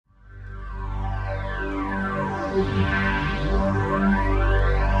Ladies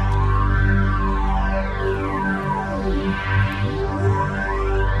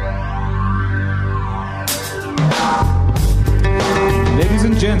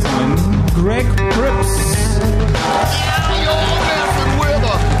and gentlemen, Greg Pripps. Now you're messing with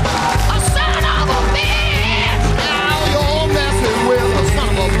a son of a bitch. Now you're messing with a son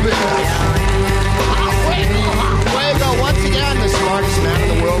of a bitch. Fuego, once again, the smartest man in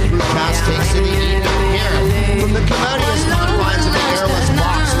the world, Brewcast takes to the ether here. From the commodious confines of the airless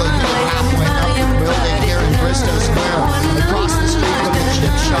box located halfway up the building here in Bristol Square, across the street from the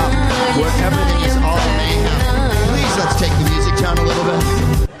chip shop, where everything is all mayhem. Please, let's take the music down a little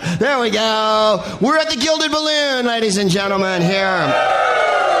bit. There we go. We're at the Gilded Balloon, ladies and gentlemen, here.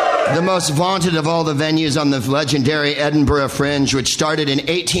 The most vaunted of all the venues on the legendary Edinburgh Fringe, which started in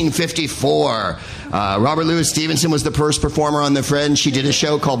 1854. Robert Louis Stevenson was the first performer on the Fringe. She did a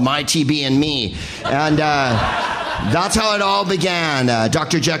show called My TB and Me. And that's how it all began.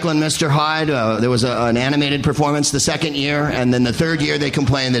 Dr. Jekyll and Mr. Hyde, there was an animated performance the second year. And then the third year, they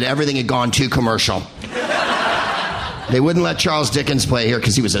complained that everything had gone too commercial. They wouldn't let Charles Dickens play here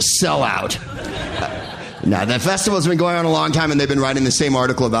because he was a sellout. Now, the festival's been going on a long time, and they've been writing the same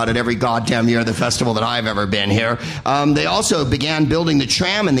article about it every goddamn year, the festival that I've ever been here. They also began building the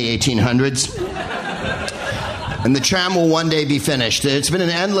tram in the 1800s. And the tram will one day be finished. It's been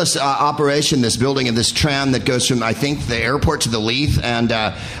an endless operation, this building of this tram that goes from, I think, the airport to the Leith. And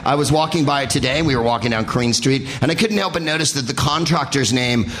I was walking by it today. We were walking down Queen Street. And I couldn't help but notice that the contractor's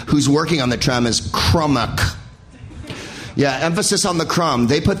name who's working on the tram is Crummock. Yeah, emphasis on the crumb.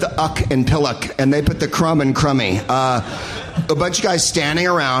 They put the uck in pillock, and they put the crumb in crummy. A bunch of guys standing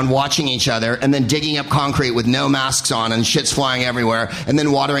around watching each other and then digging up concrete with no masks on and shit's flying everywhere and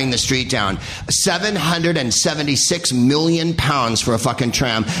then watering the street down. 776 million pounds for a fucking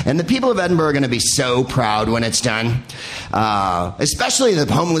tram. And the people of Edinburgh are going to be so proud when it's done. Especially the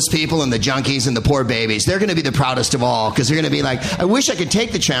homeless people and the junkies and the poor babies. They're going to be the proudest of all because they're going to be like, I wish I could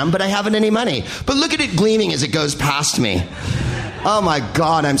take the tram, but I haven't any money. But look at it gleaming as it goes past me. Oh my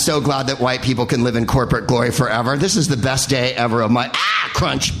God, I'm so glad that white people can live in corporate glory forever. This is the best day ever of my...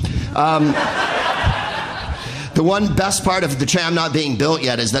 crunch. The one best part of the tram not being built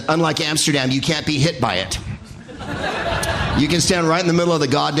yet is that unlike Amsterdam, you can't be hit by it. You can stand right in the middle of the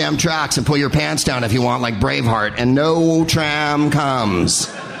goddamn tracks and pull your pants down if you want, like Braveheart, and no tram comes.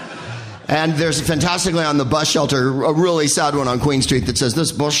 And there's fantastically on the bus shelter, a really sad one on Queen Street that says,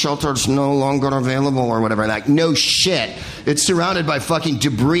 this bus shelter is no longer available or whatever. Like, no shit. It's surrounded by fucking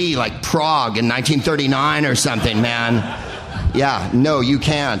debris like Prague in 1939 or something, man. Yeah, no, you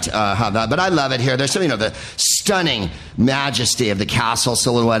can't have that. But I love it here. There's some, the stunning majesty of the castle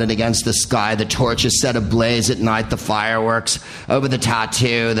silhouetted against the sky, the torches set ablaze at night, the fireworks over the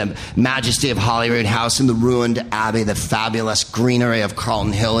tattoo, the majesty of Holyrood House and the ruined abbey, the fabulous greenery of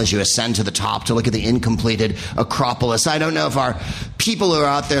Carlton Hill as you ascend to the top to look at the incompleted Acropolis. I don't know if our people who are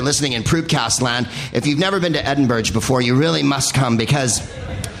out there listening in Proopcast land, if you've never been to Edinburgh before, you really must come because...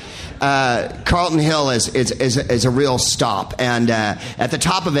 Carlton Hill is a real stop, and at the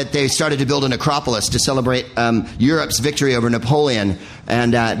top of it they started to build an Acropolis to celebrate Europe's victory over Napoleon,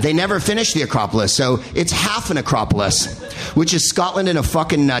 and they never finished the Acropolis, so it's half an Acropolis, which is Scotland in a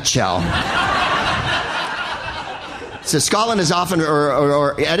fucking nutshell. So Scotland is often,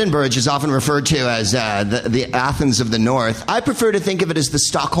 or Edinburgh is often referred to as the Athens of the North. I prefer to think of it as the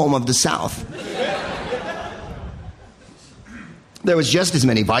Stockholm of the South. There was just as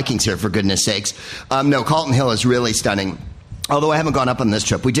many Vikings here, for goodness sakes. No, Carlton Hill is really stunning. Although I haven't gone up on this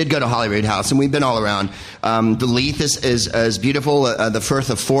trip. We did go to Holyrood House, and we've been all around. The Leith is beautiful. The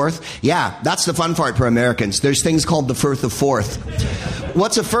Firth of Forth. Yeah, that's the fun part for Americans. There's things called the Firth of Forth.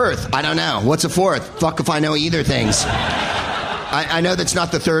 What's a Firth? I don't know. What's a Fourth? Fuck if I know either things. I know that's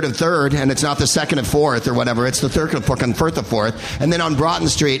not the third of third, and it's not the second of fourth or whatever. It's the third of fucking Firth of Fourth. And then on Broughton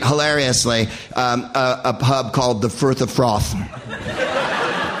Street, hilariously, a pub called the Firth of Froth.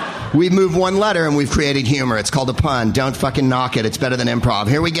 We've moved one letter and we've created humor. It's called a pun. Don't fucking knock it. It's better than improv.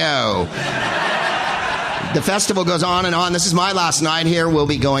 Here we go. The festival goes on and on. This is my last night here. We'll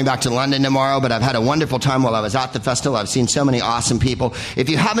be going back to London tomorrow, but I've had a wonderful time while I was at the festival. I've seen so many awesome people. If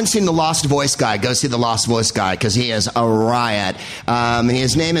you haven't seen The Lost Voice Guy, go see The Lost Voice Guy, because he is a riot.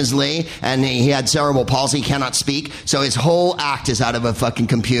 His name is Lee, and he had cerebral palsy, cannot speak, so his whole act is out of a fucking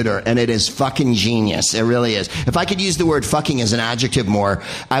computer, and it is fucking genius. It really is. If I could use the word fucking as an adjective more,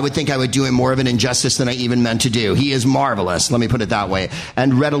 I would think I would do him more of an injustice than I even meant to do. He is marvelous, let me put it that way,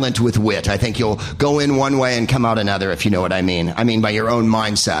 and redolent with wit. I think you'll go in one way and come out another, if you know what I mean. I mean by your own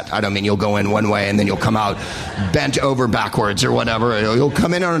mindset. I don't mean you'll go in one way and then you'll come out bent over backwards or whatever. You'll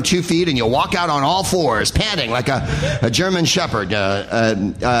come in on 2 feet and you'll walk out on all fours, panting like a German shepherd.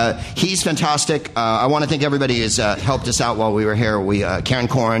 He's fantastic. I want to thank everybody who's helped us out while we were here. Karen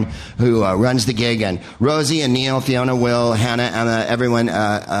Corn, who runs the gig, and Rosie and Neil, Fiona, Will, Hannah, Emma, everyone.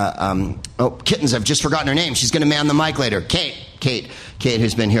 Kittens, I've just forgotten her name. She's going to man the mic later. Kate,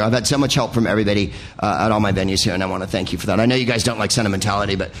 who's been here. I've had so much help from everybody at all my venues here, and I want to thank you for that. I know you guys don't like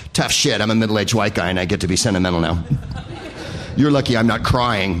sentimentality, but tough shit. I'm a middle-aged white guy, and I get to be sentimental now. You're lucky I'm not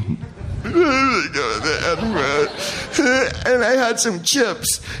crying. And I had some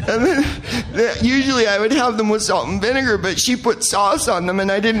chips, and then usually I would have them with salt and vinegar, but she put sauce on them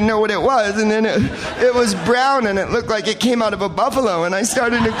and I didn't know what it was, and then it was brown and it looked like it came out of a buffalo, and I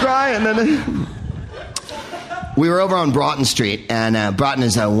started to cry, and then we were over on Broughton Street, and Broughton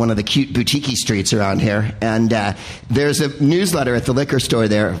is one of the cute boutique-y streets around here, and there's a newsletter at the liquor store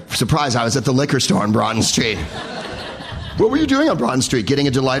there. Surprise, I was at the liquor store on Broughton Street. What were you doing on Broughton Street? Getting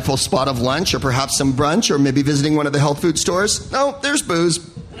a delightful spot of lunch, or perhaps some brunch, or maybe visiting one of the health food stores? No, there's booze.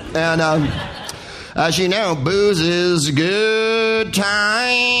 And as you know, booze is good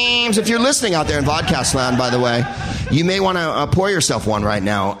times. If you're listening out there in podcast land, by the way, you may want to pour yourself one right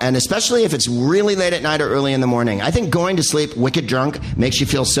now, and especially if it's really late at night or early in the morning. I think going to sleep wicked drunk makes you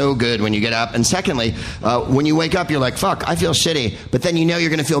feel so good when you get up. And secondly, when you wake up, you're like, fuck, I feel shitty. But then you know you're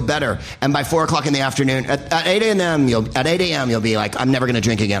going to feel better. And by 4 o'clock in the afternoon, at 8 a.m., you'll be like, I'm never going to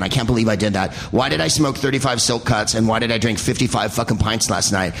drink again. I can't believe I did that. Why did I smoke 35 silk cuts? And why did I drink 55 fucking pints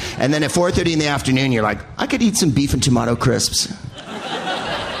last night? And then at 4:30 in the afternoon, you're like, I could eat some beef and tomato crisps.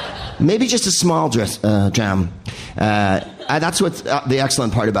 Maybe just a small jam. That's what's the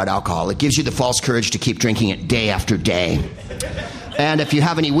excellent part about alcohol. It gives you the false courage to keep drinking it day after day. And if you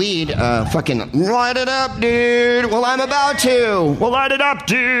have any weed, fucking light it up, dude. Well, I'm about to. Well, light it up,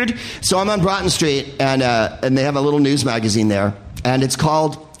 dude. So I'm on Broughton Street, and they have a little news magazine there, and it's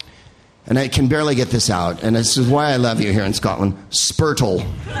called, and I can barely get this out, and this is why I love you here in Scotland, Spurtle.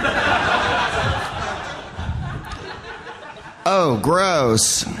 Oh,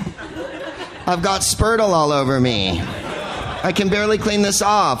 gross. I've got Spurtle all over me. I can barely clean this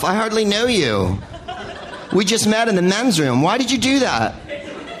off. I hardly know you. We just met in the men's room. Why did you do that?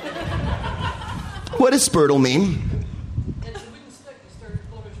 What does Spurtle mean?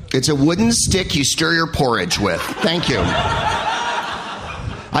 It's a wooden stick you stir your porridge with. Thank you.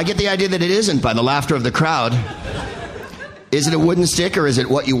 I get the idea that it isn't by the laughter of the crowd. Is it a wooden stick, or is it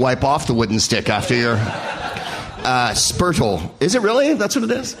what you wipe off the wooden stick after your... Spurtle. Is it really? That's what it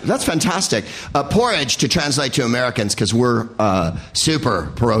is? That's fantastic. Porridge, to translate to Americans, because we're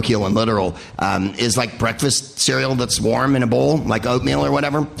super parochial and literal, is like breakfast cereal that's warm in a bowl, like oatmeal or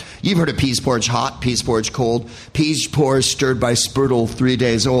whatever. You've heard of peas porridge hot, peas porridge cold, peas porridge stirred by Spurtle 3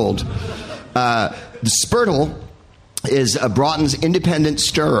 days old. The Spurtle is Broughton's independent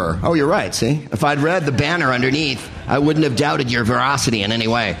stirrer. Oh, you're right, see? If I'd read the banner underneath, I wouldn't have doubted your veracity in any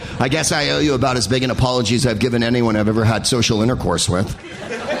way. I guess I owe you about as big an apology as I've given anyone I've ever had social intercourse with.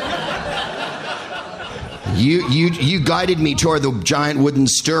 You guided me toward the giant wooden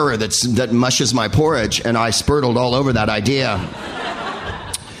stirrer that mushes my porridge, and I spurtled all over that idea.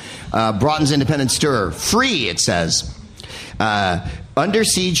 Broughton's independent stirrer. Free, it says. Under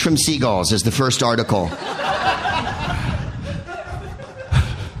siege from seagulls is the first article.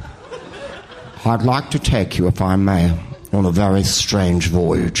 I'd like to take you, if I may, on a very strange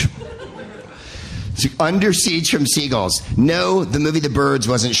voyage. Under siege from seagulls. No, the movie The Birds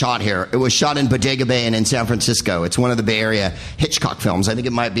wasn't shot here. It was shot in Bodega Bay and in San Francisco. It's one of the Bay Area Hitchcock films. I think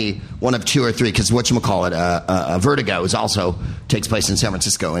it might be one of 2 or 3, because whatchamacallit, Vertigo also takes place in San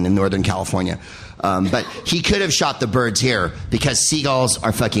Francisco and in Northern California. But he could have shot The Birds here, because seagulls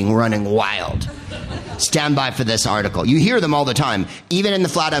are fucking running wild. Stand by for this article. You hear them all the time. Even in the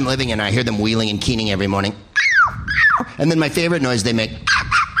flat I'm living in, I hear them wheeling and keening every morning. And then my favorite noise they make...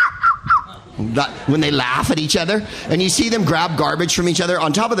 when they laugh at each other, and you see them grab garbage from each other.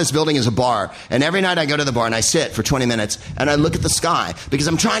 On top of this building is a bar, and every night I go to the bar and I sit for 20 minutes and I look at the sky, because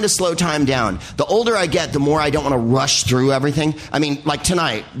I'm trying to slow time down. The older I get, the more I don't want to rush through everything. I mean, like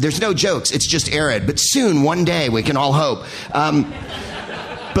tonight, there's no jokes, it's just arid, but soon, one day, we can all hope.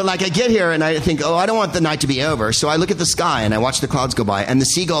 But like I get here and I think, oh, I don't want the night to be over. So I look at the sky and I watch the clouds go by, and the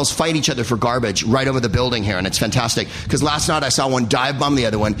seagulls fight each other for garbage right over the building here. And it's fantastic, because last night I saw one dive bomb the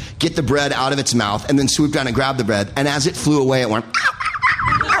other one, get the bread out of its mouth, and then swoop down and grab the bread. And as it flew away, it went...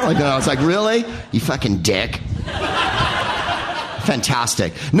 I was like, really? You fucking dick.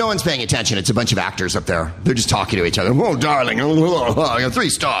 Fantastic. No one's paying attention. It's a bunch of actors up there. They're just talking to each other. Oh, darling. 3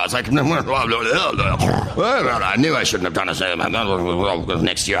 stars. I knew I shouldn't have done it.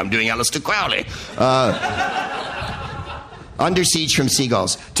 Next year I'm doing Aleister Crowley. Under Siege from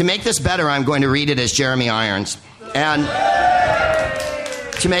Seagulls. To make this better, I'm going to read it as Jeremy Irons. And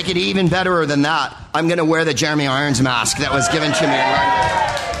to make it even betterer than that, I'm going to wear the Jeremy Irons mask that was given to me in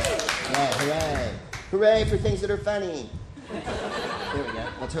London. Hooray. Hooray for things that are funny. Here we go.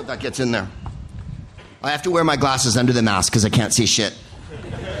 Let's hope that gets in there. I have to wear my glasses under the mask because I can't see shit.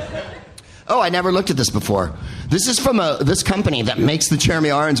 Oh, I never looked at this before. This is from this company that makes the Jeremy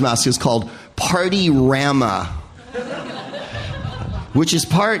Irons mask. It's called Party Rama. Which is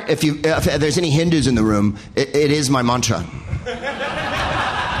part, if there's any Hindus in the room, it is my mantra.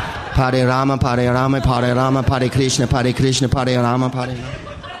 Pare Rama, Pare Rama, Pare Rama, Pare Krishna, Pare Krishna, Pare Rama, Pare Rama.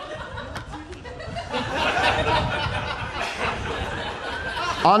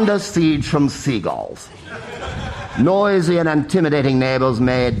 Under Siege from Seagulls. Noisy and intimidating neighbours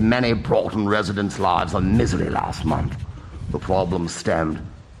made many Broughton residents' lives a misery last month. The problem stemmed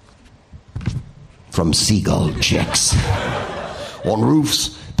from seagull chicks. On roofs,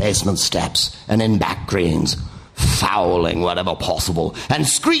 basement steps, and in back greens, fouling wherever possible and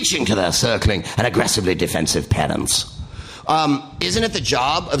screeching to their circling and aggressively defensive parents. Isn't it the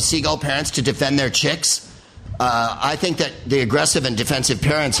job of seagull parents to defend their chicks? I think that the aggressive and defensive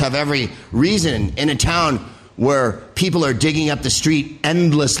parents have every reason in a town where people are digging up the street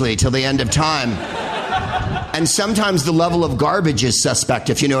endlessly till the end of time. And sometimes the level of garbage is suspect,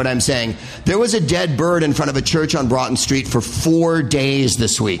 if you know what I'm saying. There was a dead bird in front of a church on Broughton Street for 4 days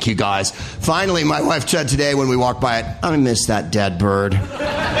this week, you guys. Finally, my wife said today when we walked by it, I miss that dead bird.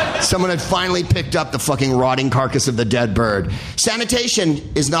 Someone had finally picked up the fucking rotting carcass of the dead bird. Sanitation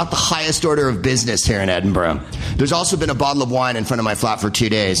is not the highest order of business here in Edinburgh. There's also been a bottle of wine in front of my flat for 2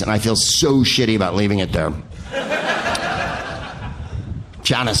 days, and I feel so shitty about leaving it there.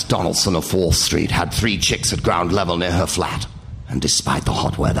 Janice Donaldson of 4th Street had 3 chicks at ground level near her flat, and despite the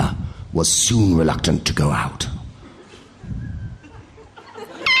hot weather, was soon reluctant to go out.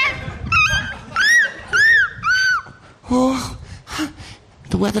 Oh,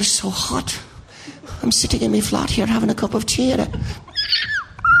 the weather's so hot. I'm sitting in my flat here having a cup of tea.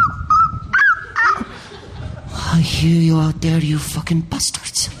 I hear you out there, you fucking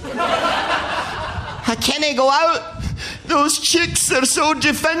bastards. How can I go out? Those chicks are so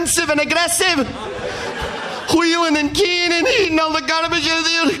defensive and aggressive. Wheeling and keying and eating all the garbage out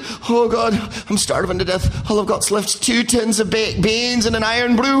there. Oh, God, I'm starving to death. All I've got's left 2 tins of baked beans and an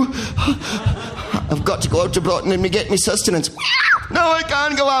iron brew. I've got to go out to Broughton and get me sustenance. No, I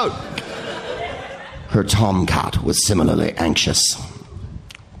can't go out. Her tomcat was similarly anxious.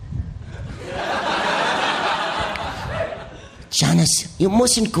 Janice, you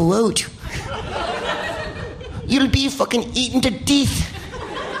mustn't go out. You'll be fucking eaten to death.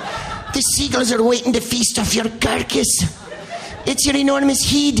 The seagulls are waiting to feast off your carcass. It's your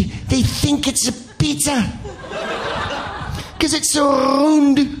enormous head. They think it's a pizza. Because it's so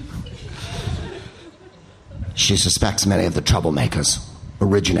round. She suspects many of the troublemakers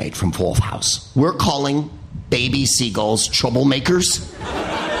originate from 4th House. We're calling baby seagulls troublemakers.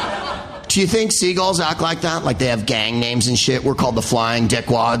 Do you think seagulls act like that? Like they have gang names and shit? We're called the flying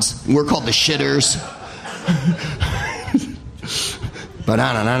dickwads. We're called the shitters.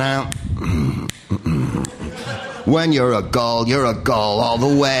 When you're a gull all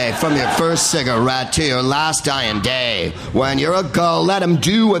the way, from your first cigarette to your last dying day. When you're a gull, let them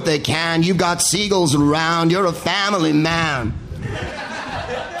do what they can. You've got seagulls around, you're a family man.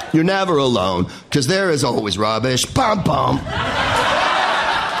 You're never alone, because there is always rubbish. Bum bum.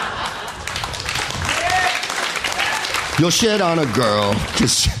 You'll shit on a girl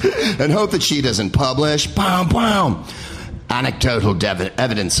and hope that she doesn't publish. Bam, bam. Anecdotal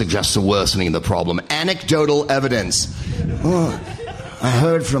evidence suggests a worsening of the problem. Anecdotal evidence. Oh, I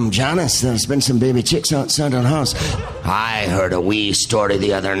heard from Janice there's been some baby chicks outside her house. I heard a wee story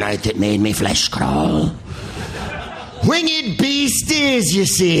the other night that made me flesh crawl. Winged beasties, you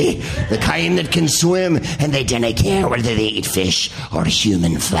see. The kind that can swim and they don't care whether they eat fish or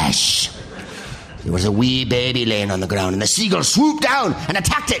human flesh. There was a wee baby laying on the ground, and the seagull swooped down and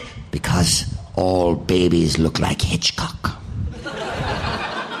attacked it because all babies look like Hitchcock.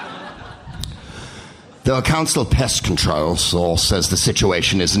 Though a council pest control source says the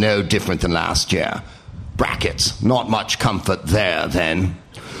situation is no different than last year. Brackets, not much comfort there then.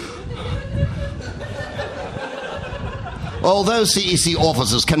 Although CEC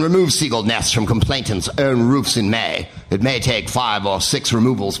officers can remove seagull nests from complainants' own roofs in May, it may take 5 or 6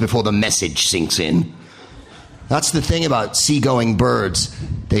 removals before the message sinks in. That's the thing about seagoing birds.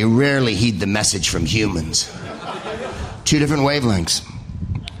 They rarely heed the message from humans. 2 different wavelengths.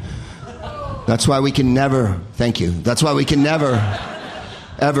 That's why we can never, thank you, that's why we can never,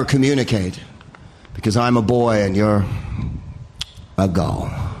 ever communicate. Because I'm a boy and you're a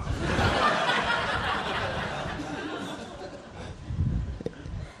gull.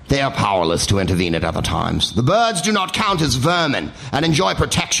 They are powerless to intervene at other times. The birds do not count as vermin and enjoy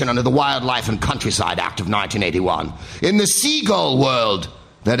protection under the Wildlife and Countryside Act of 1981. In the seagull world,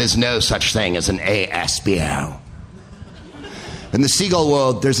 there is no such thing as an ASBO. In the seagull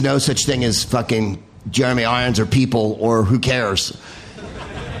world, there's no such thing as fucking Jeremy Irons or people or who cares.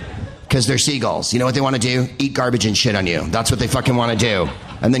 Because they're seagulls. You know what they want to do? Eat garbage and shit on you. That's what they fucking want to do.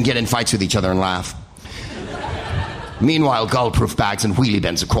 And then get in fights with each other and laugh. Meanwhile, gull-proof bags and wheelie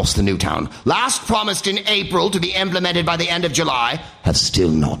bins across the new town, last promised in April to be implemented by the end of July, have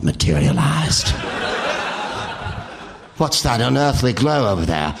still not materialized. What's that unearthly glow over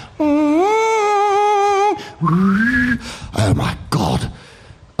there? Oh my God.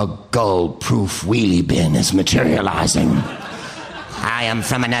 A gull-proof wheelie bin is materializing. I am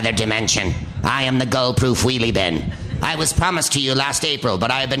from another dimension. I am the gull-proof wheelie bin. I was promised to you last April,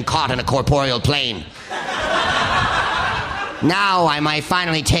 but I have been caught in a corporeal plane. Now I might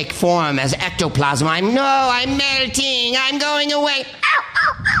finally take form as ectoplasm. I'm melting. I'm going away.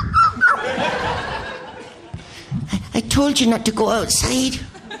 I told you not to go outside.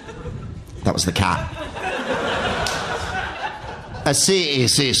 That was the cat. A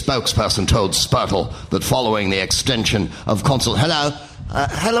CEC spokesperson told Spurtle that following the extension of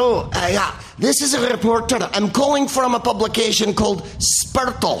Hello. This is a reporter. I'm calling from a publication called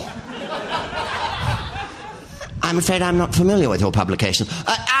Spurtle. I'm afraid I'm not familiar with your publication.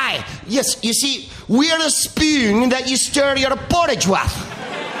 Yes, you see, we're a spoon that you stir your porridge with.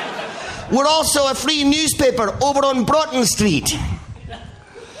 We're also a free newspaper over on Broughton Street.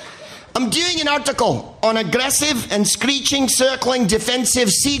 I'm doing an article on aggressive and screeching, circling,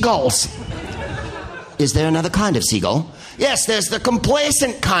 defensive seagulls. Is there another kind of seagull? Yes, there's the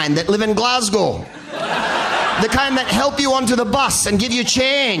complacent kind that live in Glasgow. The kind that help you onto the bus and give you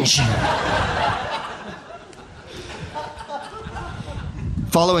change.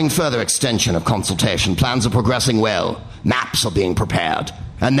 Following further extension of consultation, plans are progressing well. Maps are being prepared.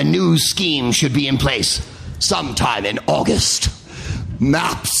 And the new scheme should be in place sometime in August.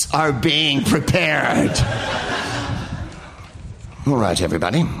 Maps are being prepared. All right,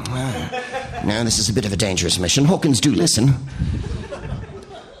 everybody. Now, this is a bit of a dangerous mission. Hawkins, do listen.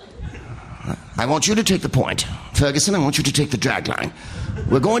 I want you to take the point. Ferguson, I want you to take the drag line.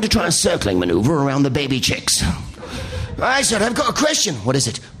 We're going to try a circling maneuver around the baby chicks. I said, I've got a question. What is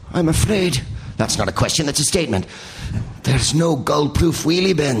it? I'm afraid. That's not a question, that's a statement. There's no gull-proof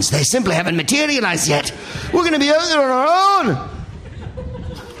wheelie bins. They simply haven't materialized yet. We're going to be out there on our own.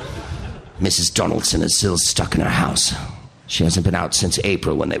 Mrs. Donaldson is still stuck in her house. She hasn't been out since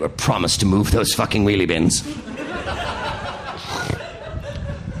April when they were promised to move those fucking wheelie bins.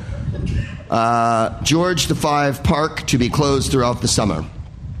 George V Park to be closed throughout the summer.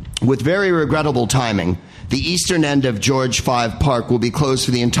 With very regrettable timing, the eastern end of George V Park will be closed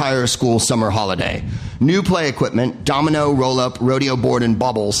for the entire school summer holiday. New play equipment, domino, roll-up, rodeo board, and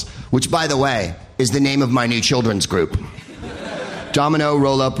bubbles, which, by the way, is the name of my new children's group. Domino,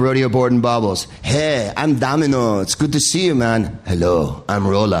 roll-up, rodeo board, and bubbles. Hey, I'm Domino. It's good to see you, man. Hello, I'm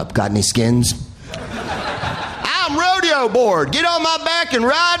roll-up. Got any skins? I'm rodeo board. Get on my back and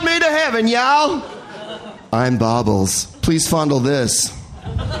ride me to heaven, y'all. I'm Bobbles. Please fondle this.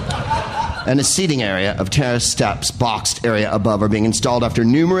 And a seating area of terrace steps, boxed area above, are being installed after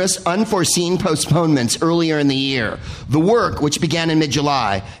numerous unforeseen postponements earlier in the year. The work, which began in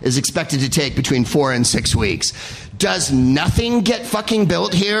mid-July, is expected to take between 4 and 6 weeks. Does nothing get fucking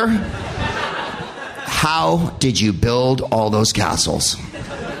built here? How did you build all those castles?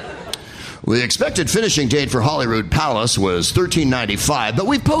 The expected finishing date for Holyrood Palace was 1395, but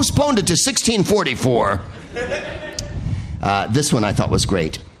we postponed it to 1644. This one I thought was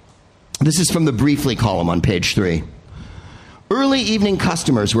great. This is from the Briefly column on page 3. Early evening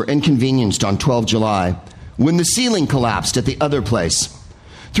customers were inconvenienced on 12 July when the ceiling collapsed at the other place.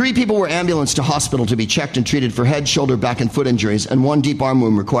 3 people were ambulanced to hospital to be checked and treated for head, shoulder, back, and foot injuries, and 1 deep arm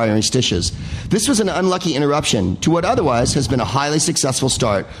wound requiring stitches. This was an unlucky interruption to what otherwise has been a highly successful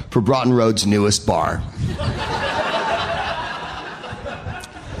start for Broughton Road's newest bar.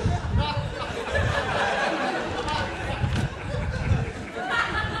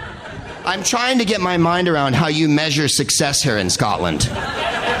 I'm trying to get my mind around how you measure success here in Scotland.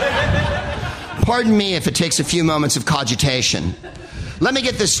 Pardon me if it takes a few moments of cogitation. Let me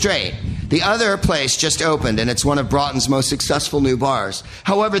get this straight. The other place just opened, and it's one of Broughton's most successful new bars.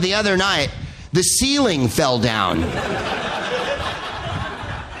 However, the other night, the ceiling fell down.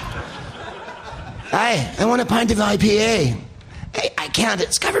 Hey, I want a pint of IPA. Hey, I can't.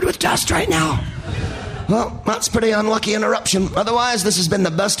 It's covered with dust right now. Well, that's a pretty unlucky interruption. Otherwise, this has been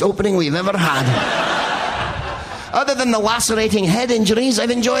the best opening we've ever had. Other than the lacerating head injuries,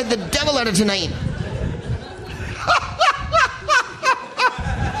 I've enjoyed the devil out of tonight.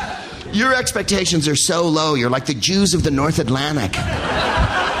 Your expectations are so low. You're like the Jews of the North Atlantic.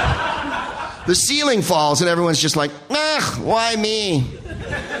 The ceiling falls and everyone's just like, why me?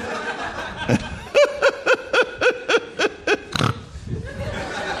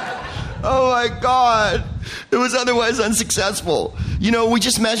 Oh my God. It was otherwise unsuccessful. You know, we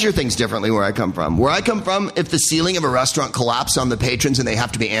just measure things differently where I come from. Where I come from, if the ceiling of a restaurant collapses on the patrons and they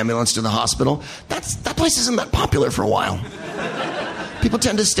have to be ambulanced to the hospital, that place isn't that popular for a while. People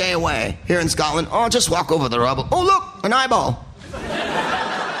tend to stay away. Here in Scotland, just walk over the rubble. Oh, look, an eyeball.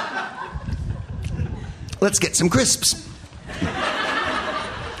 Let's get some crisps.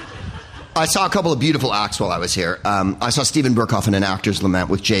 I saw a couple of beautiful acts while I was here. I saw Stephen Burkhoff in An Actor's Lament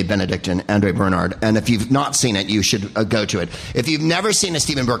with Jay Benedict and Andre Bernard. And if you've not seen it, you should go to it. If you've never seen a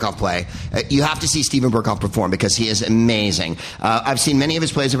Stephen Burkhoff play, you have to see Stephen Burkhoff perform because he is amazing. I've seen many of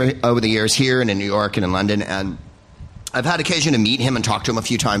his plays over the years here and in New York and in London, and I've had occasion to meet him and talk to him a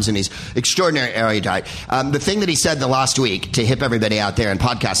few times, and he's extraordinary erudite. The thing that he said the last week, to hip everybody out there in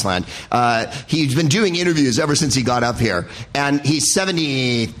podcast land, he's been doing interviews ever since he got up here. And he's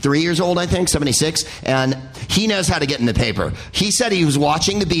 73 years old, I think, 76, and he knows how to get in the paper. He said he was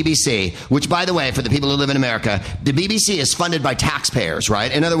watching the BBC, which, by the way, for the people who live in America, the BBC is funded by taxpayers,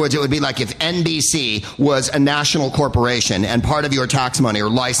 right? In other words, it would be like if NBC was a national corporation and part of your tax money or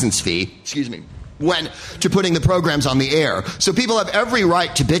license fee, went to putting the programs on the air. So people have every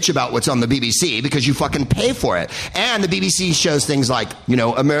right to bitch about what's on the BBC because you fucking pay for it. And the BBC shows things like,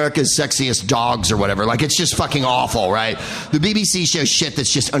 America's Sexiest Dogs or whatever. Like, it's just fucking awful, right? The BBC shows shit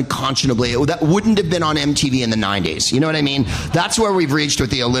that's just unconscionably, that wouldn't have been on MTV in the 90s. You know what I mean? That's where we've reached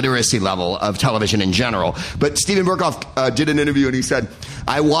with the illiteracy level of television in general. But Stephen Burkhoff did an interview and he said,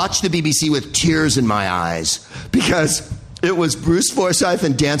 I watched the BBC with tears in my eyes because it was Bruce Forsyth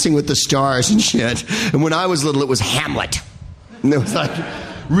and Dancing with the Stars and shit. And when I was little, it was Hamlet. And it was like,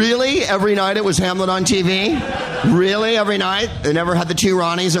 really? Every night it was Hamlet on TV? Really? Every night? They never had the two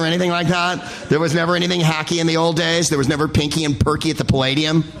Ronnies or anything like that? There was never anything hacky in the old days? There was never Pinky and Perky at the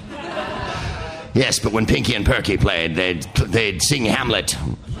Palladium? Yes, but when Pinky and Perky played, they'd sing Hamlet.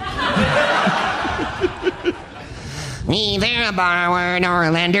 Neither a borrower nor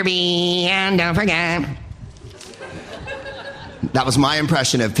a lender be, and don't forget. That was my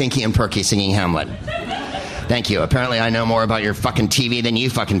impression of Pinky and Perky singing Hamlet. Thank you. Apparently I know more about your fucking TV than you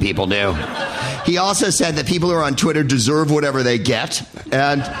fucking people do. He also said that people who are on Twitter deserve whatever they get.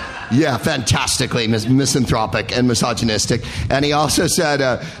 And yeah, fantastically misanthropic and misogynistic. And he also said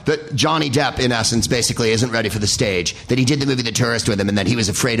that Johnny Depp, in essence, basically isn't ready for the stage. That he did the movie The Tourist with him and that he was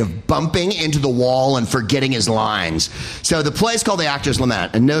afraid of bumping into the wall and forgetting his lines. So the play's called The Actor's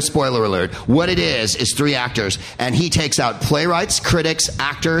Lament. And no spoiler alert, what it is three actors. And he takes out playwrights, critics,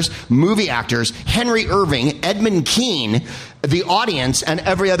 actors, movie actors, Henry Irving, Edmund Kean, the audience, and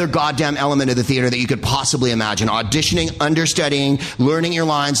every other goddamn element of the theater that you could possibly imagine. Auditioning, understudying, learning your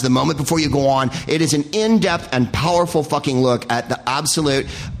lines the moment before you go on. It is an in-depth and powerful fucking look at the absolute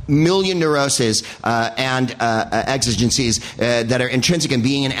million neuroses and exigencies that are intrinsic in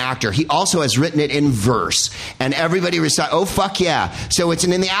being an actor. He also has written it in verse. And everybody recites, oh, fuck yeah. So it's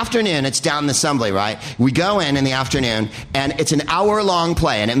in the afternoon, it's down the Assembly, right? We go in the afternoon, and it's an hour-long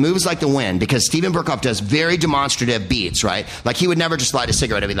play, and it moves like the wind, because Stephen Burkhoff does very demonstrative beats, right? Like, he would never just light a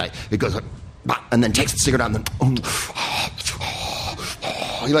cigarette. It'd be like, it goes like, and then takes the cigarette out, and then,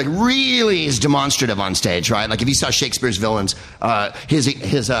 he like really is demonstrative on stage, right? Like if you saw Shakespeare's villains, his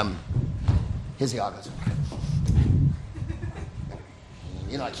Iago's.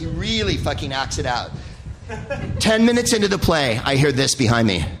 Like he really fucking acts it out. 10 minutes into the play, I hear this behind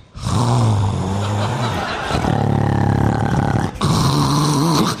me.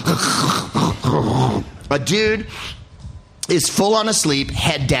 A dude is full on asleep,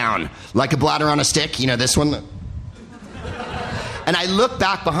 head down, like a bladder on a stick. You know this one? And I look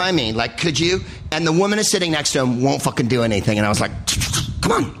back behind me, like, could you? And the woman is sitting next to him, won't fucking do anything. And I was like,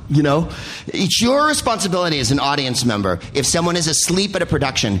 come on, It's your responsibility as an audience member, if someone is asleep at a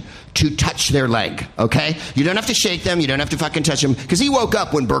production, to touch their leg, okay? You don't have to shake them, you don't have to fucking touch them. Because he woke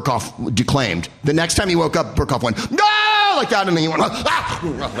up when Burkhoff declaimed. The next time he woke up, Burkhoff went, no! Like that, and then he went,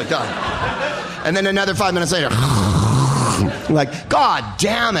 ah! Like that. And then another 5 minutes later, Like, God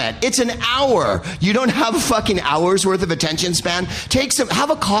damn it. It's an hour. You don't have a fucking hour's worth of attention span. Have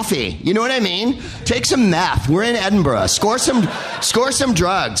a coffee. You know what I mean? Take some meth. We're in Edinburgh. Score some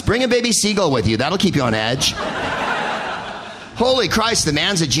drugs. Bring a baby seagull with you. That'll keep you on edge. Holy Christ, the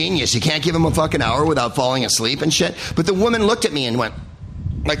man's a genius. You can't give him a fucking hour without falling asleep and shit. But the woman looked at me and went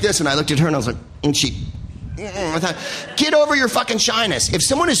like this, and I looked at her and I was like, and she... I thought, get over your fucking shyness. If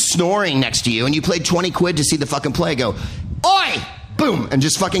someone is snoring next to you and you paid 20 quid to see the fucking play, go, oi! Boom! And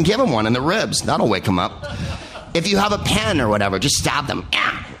just fucking give them one in the ribs. That'll wake them up. If you have a pen or whatever, just stab them.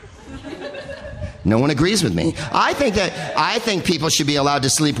 No one agrees with me. I think people should be allowed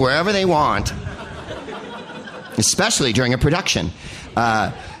to sleep wherever they want, especially during a production.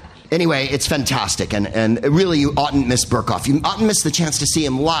 Anyway, it's fantastic, and really you oughtn't miss Burkoff. You oughtn't miss the chance to see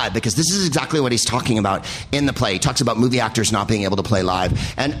him live, because this is exactly what he's talking about in the play. He talks about movie actors not being able to play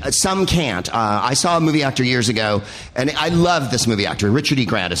live, and some can't. I saw a movie actor years ago, and I love this movie actor. Richard E.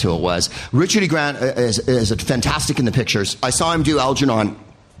 Grant is who it was. Richard E. Grant is fantastic in the pictures. I saw him do Algernon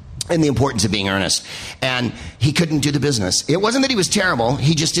and The Importance of Being Earnest, and he couldn't do the business. It wasn't that he was terrible,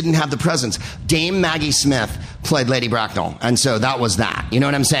 he just didn't have the presence. Dame Maggie Smith played Lady Bracknell, and so that was that. You know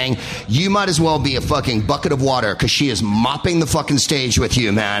what I'm saying? You might as well be a fucking bucket of water, because she is mopping the fucking stage with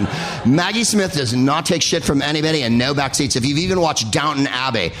you, man. Maggie Smith does not take shit from anybody, and no backseats. If you've even watched Downton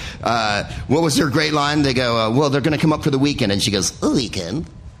Abbey, what was her great line? They go, well, they're going to come up for the weekend, and she goes, a weekend?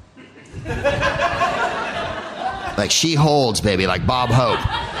 Like, she holds, baby, like Bob Hope.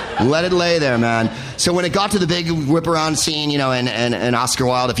 Let it lay there, man. So when it got to the big whip-around scene, you know, and Oscar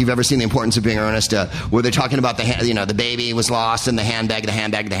Wilde, if you've ever seen The Importance of Being Earnest, where they're talking about the baby was lost and the handbag,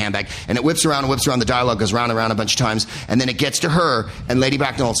 and it whips around, the dialogue goes round and round a bunch of times, and then it gets to her, and Lady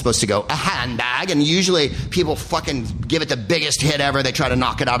Bracknell is supposed to go, a handbag, and usually people fucking give it the biggest hit ever. They try to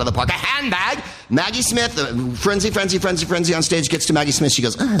knock it out of the park. A handbag! Maggie Smith, frenzy on stage, gets to Maggie Smith, she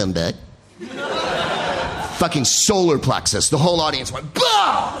goes, a handbag. Fucking solar plexus. The whole audience went,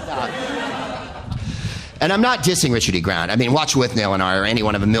 bah! And I'm not dissing Richard E. Grant. I mean, watch Withnail and I or any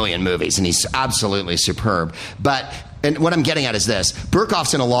one of a million movies, and he's absolutely superb. And what I'm getting at is this.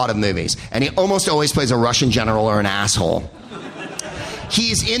 Burkoff's in a lot of movies, and he almost always plays a Russian general or an asshole.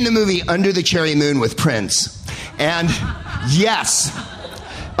 He's in the movie Under the Cherry Moon with Prince. And yes,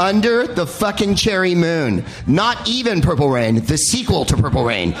 Under the fucking Cherry Moon. Not even Purple Rain, the sequel to Purple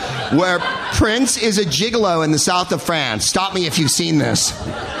Rain, where Prince is a gigolo in the south of France. Stop me if you've seen this.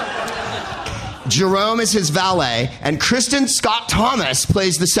 Jerome is his valet, and Kristen Scott Thomas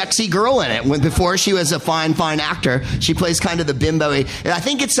plays the sexy girl in it. Before she was a fine actor, she plays kind of the bimbo. I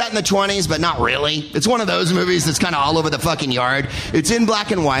think it's set in the 20s, but not really. It's one of those movies that's kind of all over the fucking yard. It's in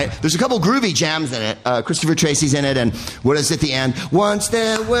black and white. There's a couple groovy jams in it. Christopher Tracy's in it, and what is at the end? Once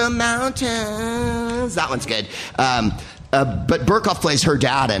there were mountains. That one's good. But Burkoff plays her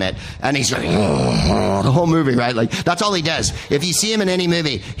dad in it, and he's like, the whole movie, right? Like, that's all he does. If you see him in any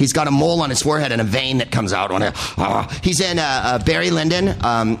movie, he's got a mole on his forehead and a vein that comes out on it. He's in Barry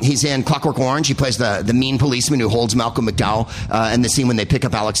Lyndon. He's in Clockwork Orange. He plays the mean policeman who holds Malcolm McDowell in the scene when they pick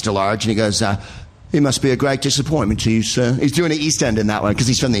up Alex DeLarge, and he goes, he must be a great disappointment to you, sir. He's doing an East End in that one, because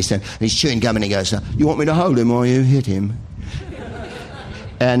he's from the East End. And he's chewing gum, and he goes, you want me to hold him or you hit him?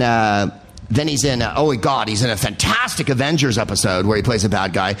 And then he's in, he's in a fantastic Avengers episode where he plays a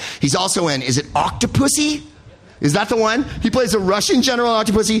bad guy. He's also in, is it Octopussy? Is that the one? He plays a Russian general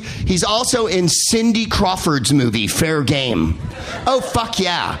Octopussy. He's also in Cindy Crawford's movie, Fair Game. Oh, fuck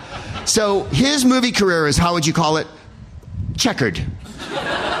yeah. So his movie career is, how would you call it? Checkered.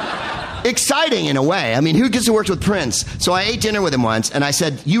 Exciting in a way. I mean, who gets to work with Prince? So I ate dinner with him once, and I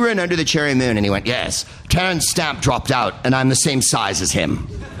said, you were in Under the Cherry Moon? And he went, yes. Terrence Stamp dropped out, and I'm the same size as him.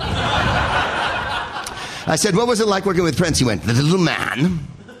 I said, what was it like working with Prince? He went, the little man.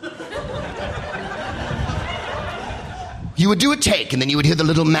 You would do a take, and then you would hear the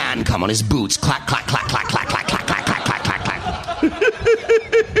little man come on his boots. Clack, clack, clack, clack, clack, clack, clack, clack, clack, clack, clack,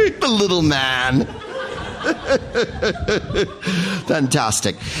 clack. The little man.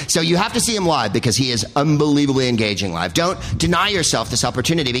 Fantastic. So you have to see him live, because he is unbelievably engaging live. Don't deny yourself this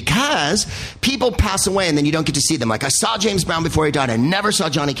opportunity, because people pass away and then you don't get to see them. Like, I saw James Brown before he died. I never saw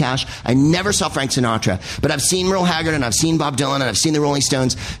Johnny Cash. I never saw Frank Sinatra. But I've seen Merle Haggard, and I've seen Bob Dylan, and I've seen the Rolling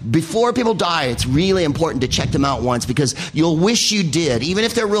Stones. Before people die, it's really important to check them out once, because you'll wish you did. Even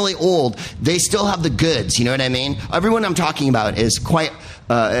if they're really old, they still have the goods. You know what I mean? Everyone I'm talking about is quite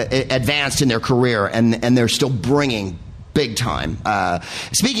advanced in their career, and they're still bringing big time.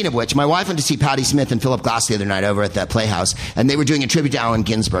 Speaking of which, my wife went to see Patti Smith and Philip Glass the other night over at that Playhouse, and they were doing a tribute to Allen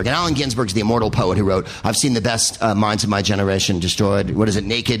Ginsberg. And Allen Ginsberg's the immortal poet who wrote, I've seen the best minds of my generation destroyed. What is it?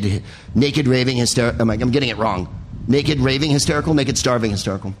 Naked raving hysteria. I'm getting it wrong. Naked, raving, hysterical, naked, starving,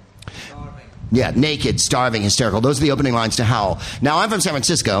 hysterical. Yeah, naked, starving, hysterical. Those are the opening lines to Howl. Now, I'm from San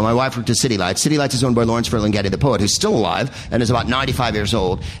Francisco. My wife worked at City Lights. City Lights is owned by Lawrence Ferlinghetti, the poet, who's still alive and is about 95 years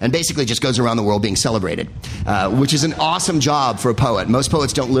old, and basically just goes around the world being celebrated, which is an awesome job for a poet. Most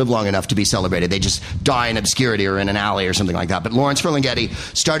poets don't live long enough to be celebrated. They just die in obscurity or in an alley or something like that. But Lawrence Ferlinghetti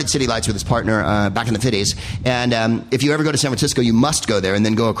started City Lights with his partner back in the 50s, and if you ever go to San Francisco, you must go there and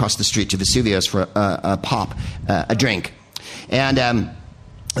then go across the street to Vesuvius for a drink. And...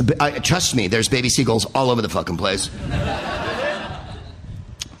 trust me, there's baby seagulls all over the fucking place.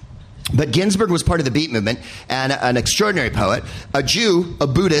 But Ginsberg was part of the Beat movement and an extraordinary poet, a Jew, a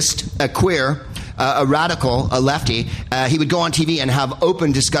Buddhist, a queer, a radical, a lefty. He would go on TV and have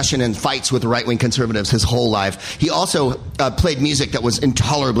open discussion and fights with right-wing conservatives his whole life. He also played music that was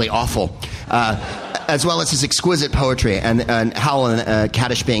intolerably awful, as well as his exquisite poetry, and Howl and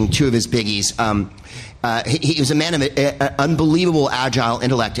Kaddish being two of his biggies. He was a man of unbelievable agile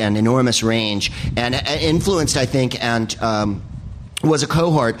intellect and enormous range, and influenced, I think, and was a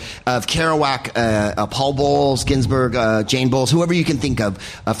cohort of Kerouac, Paul Bowles, Ginsberg, Jane Bowles, whoever you can think of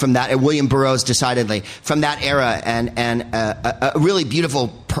from that, William Burroughs, decidedly, from that era, and a really beautiful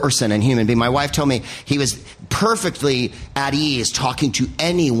person and human being. My wife told me he was perfectly at ease talking to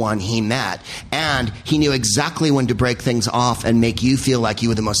anyone he met, and he knew exactly when to break things off and make you feel like you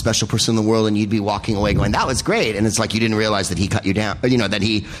were the most special person in the world, and you'd be walking away going, that was great, and it's like you didn't realize that he cut you down, that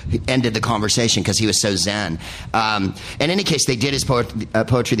he ended the conversation because he was so zen. In any case, they did his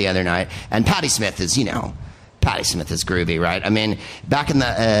poetry the other night, and Patti Smith is, Patti Smith is groovy, right? I mean, back in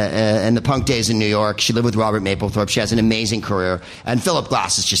the punk days in New York, she lived with Robert Mapplethorpe. She has an amazing career. And Philip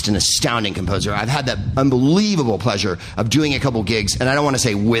Glass is just an astounding composer. I've had that unbelievable pleasure of doing a couple gigs, and I don't want to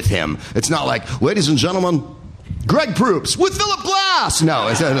say with him. It's not like, ladies and gentlemen, Greg Proops with Philip Glass. No,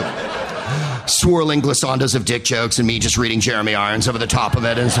 it's swirling glissandos of dick jokes and me just reading Jeremy Irons over the top of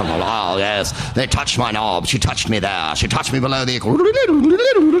it, and something, oh yes, they touched my knob, she touched me there, she touched me below the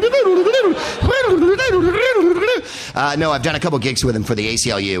no, I've done a couple gigs with him for the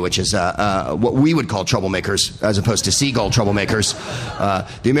ACLU, which is what we would call troublemakers as opposed to seagull troublemakers,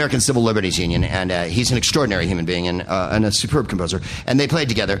 the American Civil Liberties Union, and he's an extraordinary human being and a superb composer, and they played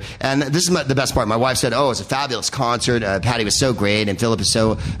together, and this is the best part. My wife said, oh, it was a fabulous concert, Patti was so great and Philip is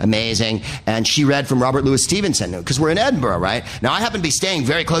so amazing, and she read from Robert Louis Stevenson, because we're in Edinburgh, right? Now, I happen to be staying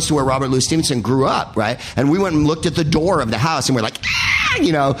very close to where Robert Louis Stevenson grew up, right? And we went and looked at the door of the house, and we're like,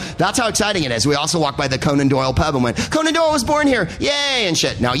 that's how exciting it is. We also walked by the Conan Doyle pub and went, Conan Doyle was born here, yay, and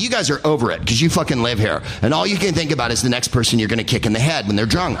shit. Now, you guys are over it, because you fucking live here, and all you can think about is the next person you're going to kick in the head when they're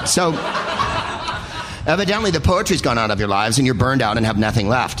drunk. So... evidently, the poetry's gone out of your lives, and you're burned out and have nothing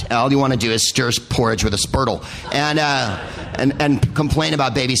left. All you want to do is stir porridge with a Spurtle and complain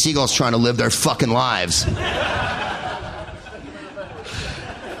about baby seagulls trying to live their fucking lives.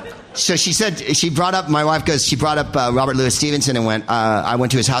 So she said, she brought up Robert Louis Stevenson and went, I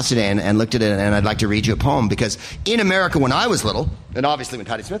went to his house today and looked at it, and I'd like to read you a poem, because in America when I was little, and obviously when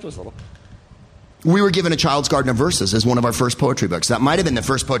Patti Smith was little, we were given A Child's Garden of Verses as one of our first poetry books. That might have been the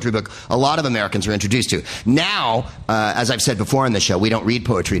first poetry book a lot of Americans were introduced to. Now, as I've said before on the show, we don't read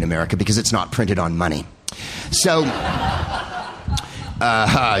poetry in America because it's not printed on money. So...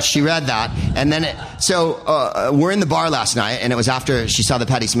 she read that, and then we're in the bar last night, and it was after she saw the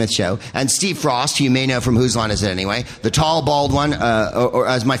Patti Smith show, and Steve Frost, who you may know from Whose Line Is It Anyway, the tall, bald one, or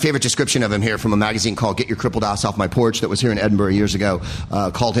as my favorite description of him here from a magazine called Get Your Crippled Ass Off My Porch that was here in Edinburgh years ago,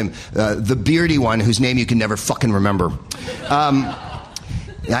 called him the beardy one whose name you can never fucking remember.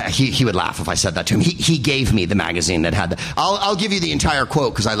 He would laugh if I said that to him. He gave me the magazine that had that. I'll give you the entire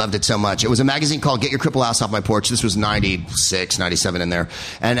quote because I loved it so much. It was a magazine called Get Your Cripple Ass Off My Porch. This was 96, 97 in there.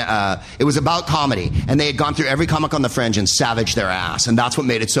 And it was about comedy. And they had gone through every comic on the fringe and savaged their ass. And that's what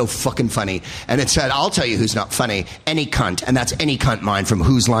made it so fucking funny. And it said, I'll tell you who's not funny. Any cunt. And that's any cunt mine from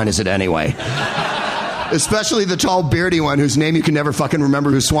Whose Line Is It Anyway? Especially the tall, beardy one whose name you can never fucking remember,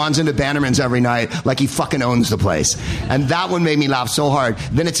 who swans into Bannerman's every night like he fucking owns the place. And that one made me laugh so hard.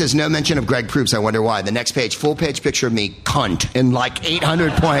 Then it says, no mention of Greg Proops. I wonder why. The next page, full page picture of me, cunt, in like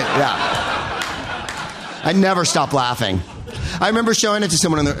 800 point. Yeah. I never stop laughing. I remember showing it to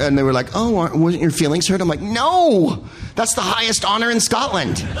someone and they were like, oh, wasn't your feelings hurt? I'm like, no, that's the highest honor in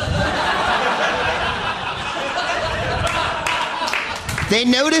Scotland. They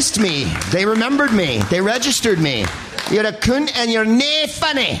noticed me. They remembered me. They registered me. You're a cunt and you're nae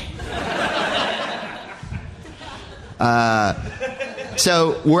funny.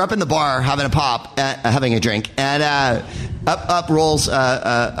 So we're up in the bar having a pop, having a drink, and up rolls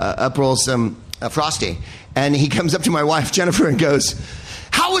Frosty, and he comes up to my wife Jennifer and goes,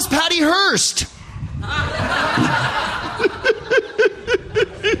 "How was Patty Hearst?"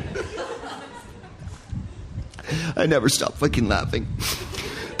 I never stop fucking laughing.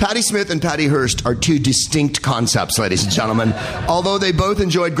 Patti Smith and Patti Hearst are two distinct concepts, ladies and gentlemen. Although they both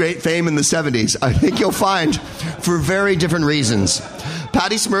enjoyed great fame in the 70s, I think you'll find for very different reasons.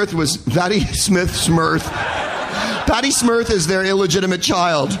 Patti Smith is their illegitimate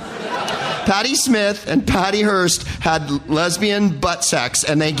child. Patti Smith and Patti Hearst had lesbian butt sex,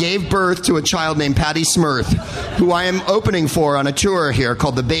 and they gave birth to a child named Patti Smurth, who I am opening for on a tour here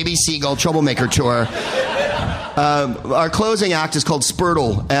called the Baby Seagull Troublemaker Tour. Our closing act is called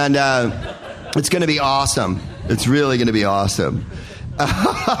Spurtle, and it's going to be awesome. It's really going to be awesome.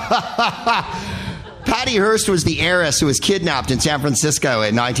 Patti Hearst was the heiress who was kidnapped in San Francisco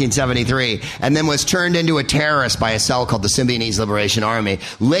in 1973 and then was turned into a terrorist by a cell called the Symbionese Liberation Army.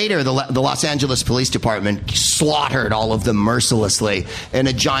 Later, the Los Angeles Police Department slaughtered all of them mercilessly in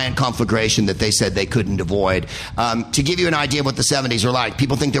a giant conflagration that they said they couldn't avoid. To give you an idea of what the 70s were like,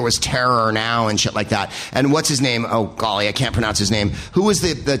 people think there was terror now and shit like that. And what's his name? Oh, golly, I can't pronounce his name. Who was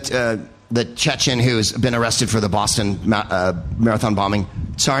the Chechen who's been arrested for the Boston marathon bombing?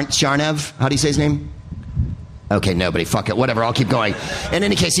 Tsarnaev? How do you say his name? Okay, nobody. Fuck it. Whatever. I'll keep going. In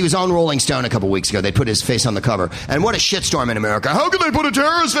any case, he was on Rolling Stone a couple weeks ago. They put his face on the cover. And what a shitstorm in America. How could they put a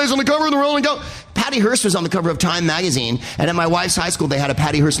terrorist face on the cover of the Rolling Stone? Patti Hearst was on the cover of Time magazine, and at my wife's high school, they had a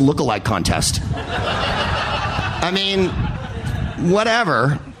Patti Hearst lookalike contest. I mean,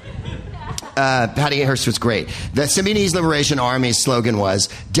 whatever. Patti Hearst was great. The Symbionese Liberation Army's slogan was,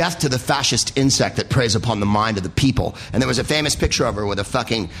 "Death to the fascist insect that preys upon the mind of the people." And there was a famous picture of her with a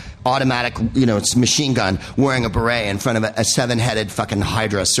fucking automatic, machine gun, wearing a beret in front of a seven-headed fucking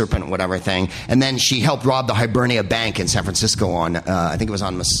Hydra serpent, whatever thing. And then she helped rob the Hibernia Bank in San Francisco on, I think it was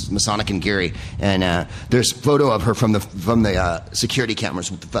on Masonic and Geary. And there's a photo of her from the security cameras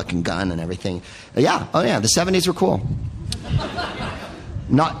with the fucking gun and everything. Yeah, oh yeah, the 70s were cool.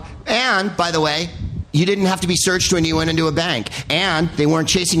 And, by the way, you didn't have to be searched when you went into a bank. And they weren't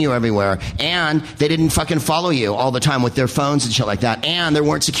chasing you everywhere. And they didn't fucking follow you all the time with their phones and shit like that. And there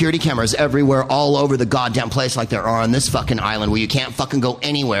weren't security cameras everywhere all over the goddamn place like there are on this fucking island where you can't fucking go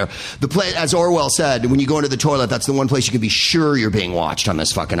anywhere. The place, as Orwell said, when you go into the toilet, that's the one place you can be sure you're being watched on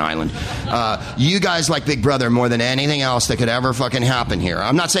this fucking island. You guys like Big Brother more than anything else that could ever fucking happen here.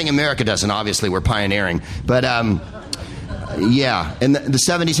 I'm not saying America doesn't. Obviously, we're pioneering. But, yeah, and the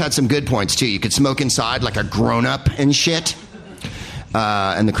 70s had some good points, too. You could smoke inside like a grown-up and shit.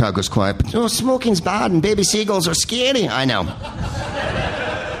 And the crowd goes quiet. Oh, smoking's bad and baby seagulls are scary. I know.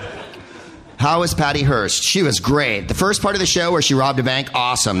 How was Patti Hearst? She was great. The first part of the show where she robbed a bank,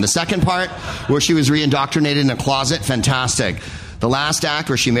 awesome. The second part where she was re-indoctrinated in a closet, fantastic. The last act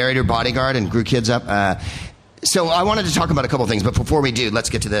where she married her bodyguard and grew kids up, so I wanted to talk about a couple things, but before we do,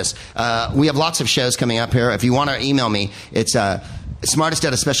 let's get to this. We have lots of shows coming up here. If you want to email me, it's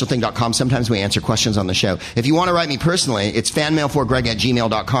smartest@aspecialthing.com. Sometimes we answer questions on the show. If you want to write me personally, it's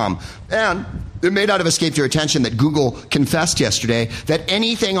fanmail4greg@gmail.com. And it may not have escaped your attention that Google confessed yesterday that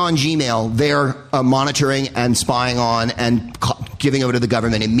anything on Gmail they're monitoring and spying on and giving over to the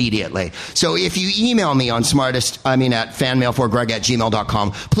government immediately. So if you email me on at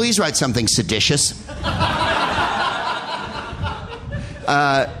fanmail4greg@gmail.com, please write something seditious.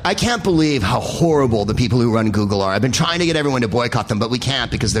 I can't believe how horrible the people who run Google are. I've been trying to get everyone to boycott them, but we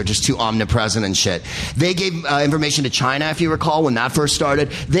can't because they're just too omnipresent and shit. They gave information to China, if you recall, when that first started.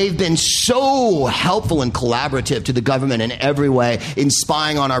 They've been so helpful and collaborative to the government in every way in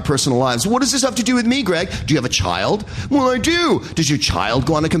spying on our personal lives. What does this have to do with me, Greg? Do you have a child? Well, I do. Does your child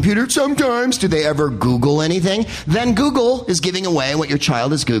go on a computer? Sometimes. Do they ever Google anything? Then Google is giving away what your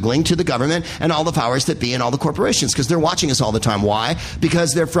child is Googling to the government and all the powers that be and all the corporations because they're watching us all the time. Why?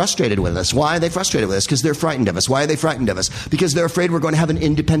 Because they're frustrated with us. Why are they frustrated with us? Because they're frightened of us. Why are they frightened of us? Because they're afraid we're going to have an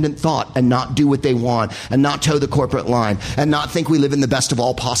independent thought and not do what they want and not toe the corporate line and not think we live in the best of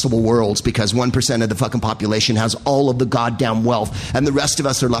all possible worlds because 1% of the fucking population has all of the goddamn wealth and the rest of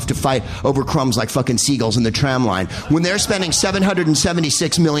us are left to fight over crumbs like fucking seagulls in the tram line. When they're spending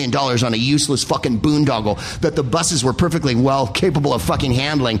 $776 million on a useless fucking boondoggle that the buses were perfectly well capable of fucking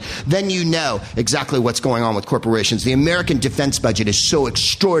handling, then you know exactly what's going on with corporations. The American defense budget is so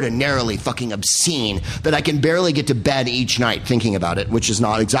extraordinarily fucking obscene that I can barely get to bed each night thinking about it, which is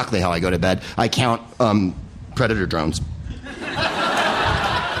not exactly how I go to bed. I count predator drones.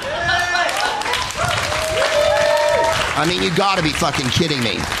 I mean, you gotta be fucking kidding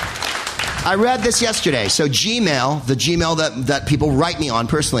me. I read this yesterday. So Gmail, the Gmail that people write me on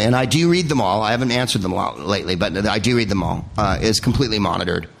personally, and I do read them all. I haven't answered them all lately, but I do read them all, is completely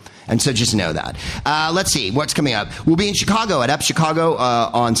monitored. And so just know that. Let's see, what's coming up? We'll be in Chicago at Up Chicago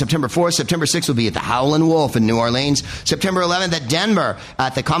on September 4th. September 6th we'll be at the Howlin' Wolf in New Orleans. September 11th at Denver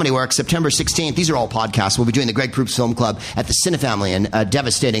at the Comedy Works. September 16th, these are all podcasts. We'll be doing the Greg Proops Film Club at the Cinefamily in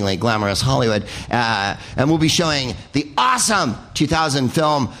devastatingly glamorous Hollywood. And we'll be showing the awesome 2000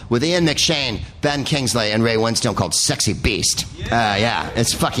 film with Ian McShane, Ben Kingsley, and Ray Winstone called Sexy Beast. Yeah,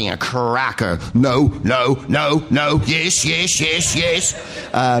 it's fucking a cracker. No, yes.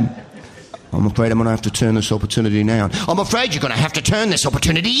 I'm afraid I'm going to have to turn this opportunity down. I'm afraid you're going to have to turn this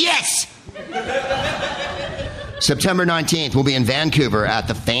opportunity, yes! September 19th, we'll be in Vancouver at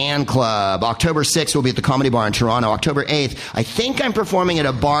the Fan Club. October 6th, we'll be at the Comedy Bar in Toronto. October 8th, I think I'm performing at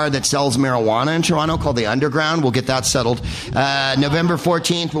a bar that sells marijuana in Toronto called The Underground. We'll get that settled. November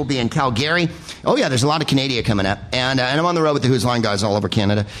 14th, we'll be in Calgary. Oh, yeah, there's a lot of Canada coming up. And I'm on the road with the Who's Line guys all over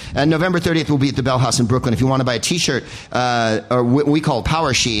Canada. And November 30th, we'll be at the Bell House in Brooklyn. If you want to buy a T-shirt, or what we call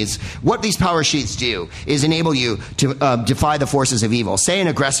power sheets, what these power sheets do is enable you to defy the forces of evil. Say an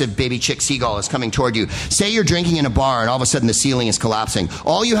aggressive baby chick seagull is coming toward you. Say you're drinking in a bar and all of a sudden the ceiling is collapsing.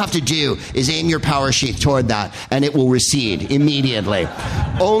 All you have to do is aim your power sheath toward that and it will recede immediately.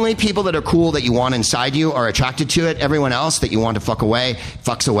 Only people that are cool that you want inside you are attracted to it. Everyone else that you want to fuck away,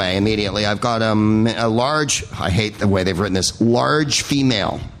 fucks away immediately. I've got a large, I hate the way they've written this, large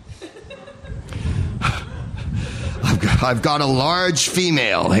female. I've got a large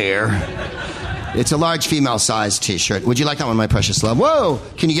female here. It's a large female-sized T-shirt. Would you like that one, my precious love? Whoa!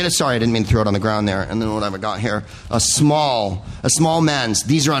 Can you get it? Sorry, I didn't mean to throw it on the ground there. And then what have I got here? A small men's.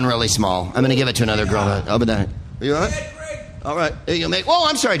 These are unreally small. I'm going to give it to another girl. Over there. Are you all right? All right. Here you go, mate. Whoa,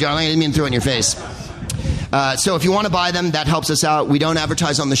 I'm sorry, darling. I didn't mean to throw it in your face. So if you want to buy them, that helps us out. We don't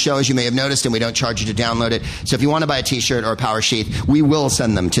advertise on the show, as you may have noticed, and we don't charge you to download it. So if you want to buy a T-shirt or a power sheath, we will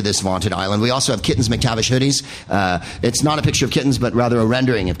send them to this vaunted island. We also have Kittens McTavish hoodies. It's not a picture of kittens, but rather a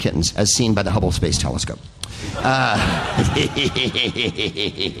rendering of kittens, as seen by the Hubble Space Telescope.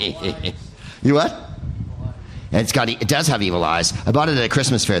 You what? It does have evil eyes. I bought it at a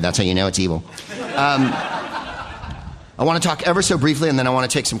Christmas fair. That's how you know it's evil. I want to talk ever so briefly, and then I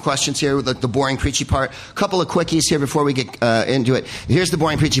want to take some questions here, the boring, preachy part. A couple of quickies here before we get into it. Here's the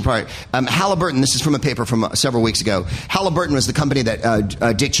boring, preachy part. Halliburton, this is from a paper from several weeks ago. Halliburton was the company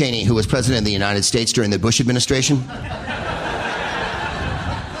that Dick Cheney, who was president of the United States during the Bush administration.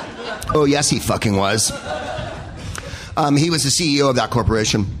 Oh, yes, he fucking was. He was the CEO of that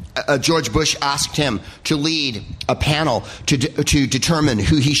corporation. George Bush asked him to lead a panel to determine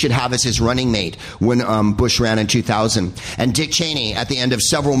who he should have as his running mate when Bush ran in 2000. And Dick Cheney, at the end of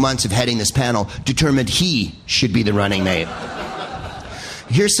several months of heading this panel, determined he should be the running mate.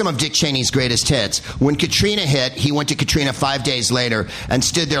 Here's some of Dick Cheney's greatest hits. When Katrina hit, he went to Katrina 5 days later and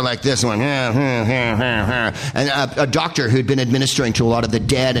stood there like this and went, and a doctor who'd been administering to a lot of the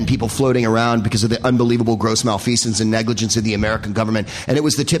dead and people floating around because of the unbelievable gross malfeasance and negligence of the American government. And it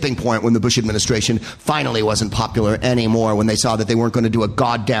was the tipping point when the Bush administration finally wasn't popular anymore, when they saw that they weren't going to do a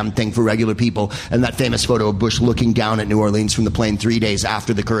goddamn thing for regular people. And that famous photo of Bush looking down at New Orleans from the plane 3 days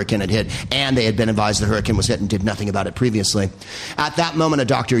after the hurricane had hit, and they had been advised the hurricane was hit and did nothing about it previously. At that moment, a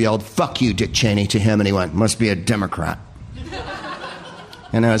doctor yelled, "Fuck you, Dick Cheney," to him, and he went, "Must be a Democrat."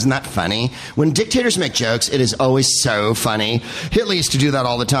 You know, isn't that funny? When dictators make jokes, it is always so funny. Hitler used to do that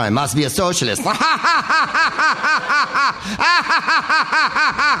all the time. Must be a socialist. Have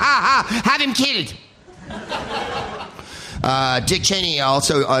him killed. Dick Cheney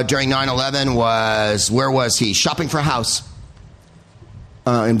also, during 9/11, where was he? Shopping for a house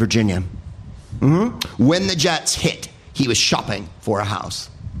in Virginia. When the jets hit, he was shopping for a house.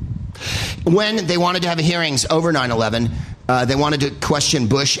 When they wanted to have hearings over 9/11, they wanted to question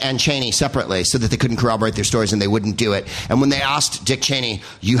Bush and Cheney separately so that they couldn't corroborate their stories, and they wouldn't do it. And when they asked Dick Cheney,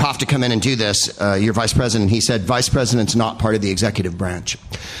 "You have to come in and do this, you're vice president," he said, "Vice president's not part of the executive branch."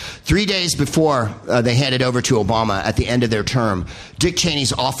 3 days before they handed over to Obama at the end of their term, Dick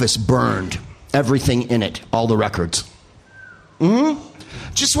Cheney's office burned. Everything in it, all the records.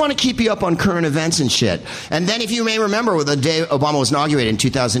 Just want to keep you up on current events and shit. And then, if you may remember, the day Obama was inaugurated in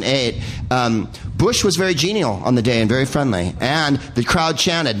 2008, Bush was very genial on the day and very friendly. And the crowd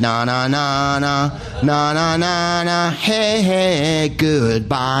chanted, "Na, na, na, na, na, na, na, na, hey, hey,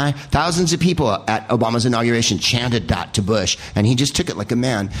 goodbye." Thousands of people at Obama's inauguration chanted that to Bush, and he just took it like a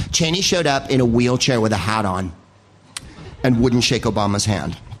man. Cheney showed up in a wheelchair with a hat on and wouldn't shake Obama's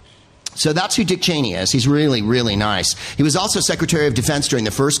hand. So that's who Dick Cheney is. He's really, really nice. He was also Secretary of Defense during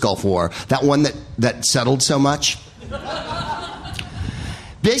the first Gulf War, that one that settled so much.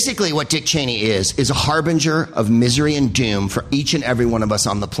 Basically, what Dick Cheney is a harbinger of misery and doom for each and every one of us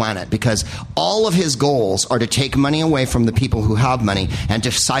on the planet, because all of his goals are to take money away from the people who have money and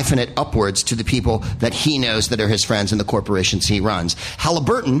to siphon it upwards to the people that he knows that are his friends and the corporations he runs.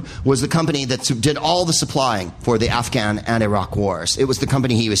 Halliburton was the company that did all the supplying for the Afghan and Iraq wars. It was the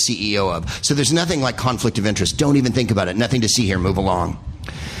company he was CEO of. So there's nothing like conflict of interest. Don't even think about it. Nothing to see here. Move along.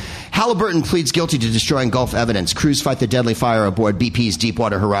 Halliburton pleads guilty to destroying Gulf evidence. Crews fight the deadly fire aboard BP's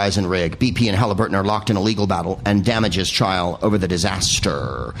Deepwater Horizon rig. BP and Halliburton are locked in a legal battle and damages trial over the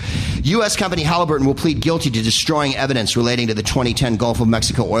disaster. U.S. company Halliburton will plead guilty to destroying evidence relating to the 2010 Gulf of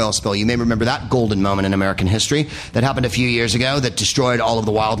Mexico oil spill. You may remember that golden moment in American history that happened a few years ago that destroyed all of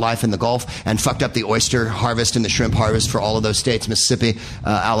the wildlife in the Gulf and fucked up the oyster harvest and the shrimp harvest for all of those states, Mississippi,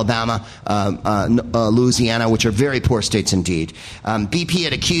 Alabama, Louisiana, which are very poor states indeed. BP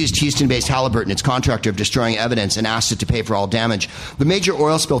had accused Houston-based Halliburton, its contractor, of destroying evidence and asked it to pay for all damage. The major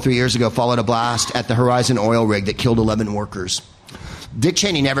oil spill 3 years ago followed a blast at the Horizon oil rig that killed 11 workers. Dick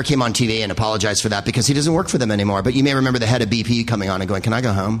Cheney never came on TV and apologized for that because he doesn't work for them anymore. But you may remember the head of BP coming on and going, "Can I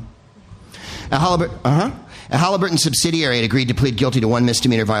go home?" A Halliburton subsidiary had agreed to plead guilty to one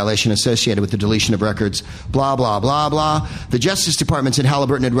misdemeanor violation associated with the deletion of records. Blah, blah, blah, blah. The Justice Department said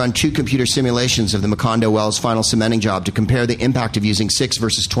Halliburton had run 2 computer simulations of the Macondo Wells final cementing job to compare the impact of using 6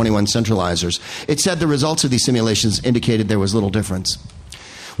 versus 21 centralizers. It said the results of these simulations indicated there was little difference.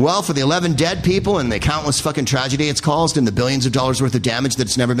 Well, for the 11 dead people and the countless fucking tragedy it's caused and the billions of dollars worth of damage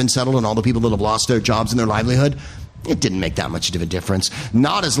that's never been settled and all the people that have lost their jobs and their livelihood, it didn't make that much of a difference.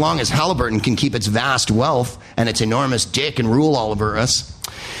 Not as long as Halliburton can keep its vast wealth and its enormous dick and rule all over us.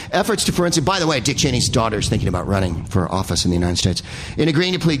 Efforts to forensic... By the way, Dick Cheney's daughter is thinking about running for office in the United States. In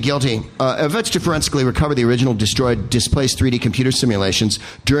agreeing to plead guilty, efforts to forensically recover the original destroyed, displaced 3D computer simulations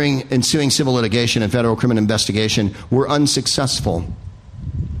during ensuing civil litigation and federal criminal investigation were unsuccessful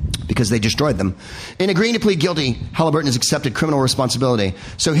because they destroyed them. In agreeing to plead guilty, Halliburton has accepted criminal responsibility.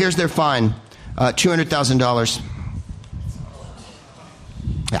 So here's their fine, $200,000.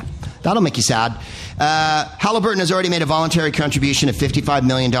 Yeah, that'll make you sad. Halliburton has already made a voluntary contribution of $55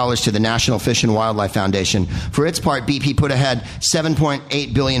 million to the National Fish and Wildlife Foundation. For its part, BP put ahead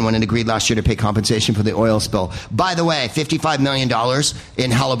 $7.8 billion when it agreed last year to pay compensation for the oil spill. By the way, $55 million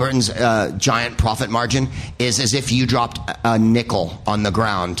in Halliburton's giant profit margin is as if you dropped a nickel on the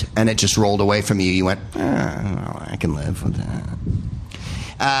ground and it just rolled away from you. You went, I can live with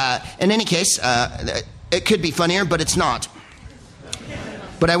that. In any case, it could be funnier, but it's not.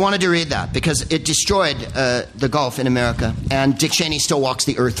 But I wanted to read that because it destroyed the Gulf in America, and Dick Cheney still walks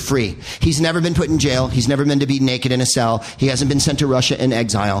the earth free. He's never been put in jail. He's never been to be naked in a cell. He hasn't been sent to Russia in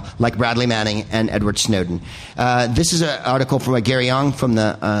exile like Bradley Manning and Edward Snowden. This is an article from Gary Young from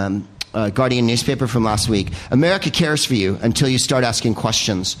the Guardian newspaper from last week. America cares for you until you start asking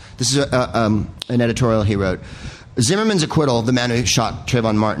questions. This is an editorial he wrote. Zimmerman's acquittal, the man who shot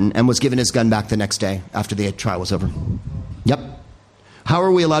Trayvon Martin, and was given his gun back the next day after the trial was over. Yep. How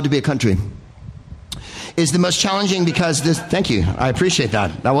are we allowed to be a country? Is the most challenging because this... Thank you. I appreciate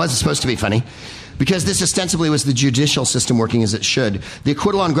that. That was supposed to be funny. Because this ostensibly was the judicial system working as it should. The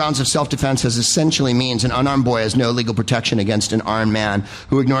acquittal on grounds of self-defense has essentially means an unarmed boy has no legal protection against an armed man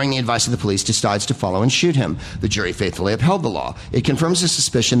who, ignoring the advice of the police, decides to follow and shoot him. The jury faithfully upheld the law. It confirms the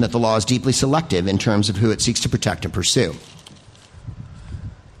suspicion that the law is deeply selective in terms of who it seeks to protect and pursue.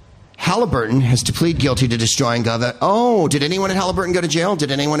 Halliburton has to plead guilty to destroying government. Oh, did anyone at Halliburton go to jail?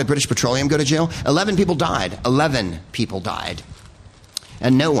 Did anyone at British Petroleum go to jail? 11 people died. 11 people died.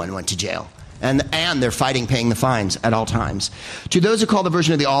 And no one went to jail. And they're fighting paying the fines at all times. To those who call the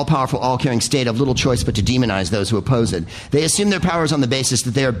version of the all-powerful, all-caring state of little choice but to demonize those who oppose it, they assume their powers on the basis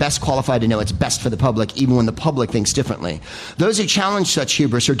that they are best qualified to know what's best for the public, even when the public thinks differently. Those who challenge such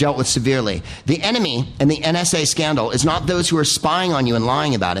hubris are dealt with severely. The enemy in the NSA scandal is not those who are spying on you and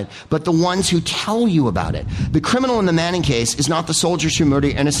lying about it, but the ones who tell you about it. The criminal in the Manning case is not the soldiers who murder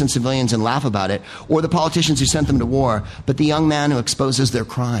innocent civilians and laugh about it, or the politicians who sent them to war, but the young man who exposes their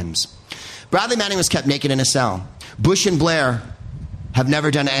crimes. Bradley Manning was kept naked in a cell. Bush and Blair have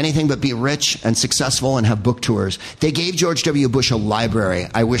never done anything but be rich and successful and have book tours. They gave George W. Bush a library.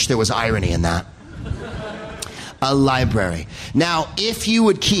 I wish there was irony in that. A library. Now, if you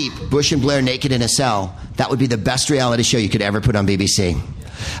would keep Bush and Blair naked in a cell, that would be the best reality show you could ever put on BBC.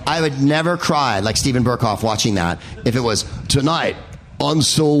 I would never cry like Stephen Burkhoff watching that if it was tonight on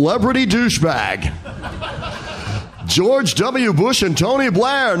Celebrity Douchebag. George W. Bush and Tony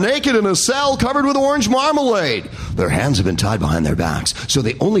Blair naked in a cell covered with orange marmalade. Their hands have been tied behind their backs, so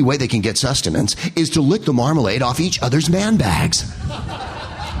the only way they can get sustenance is to lick the marmalade off each other's man bags.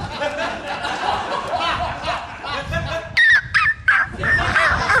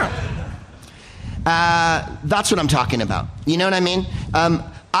 That's what I'm talking about. You know what I mean?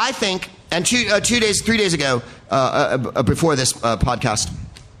 I think, and 3 days ago, before this podcast,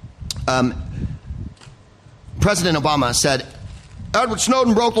 President Obama said, Edward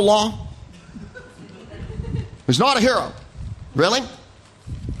Snowden broke the law. He's not a hero. Really?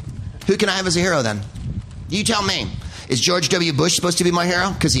 Who can I have as a hero then? You tell me. Is George W. Bush supposed to be my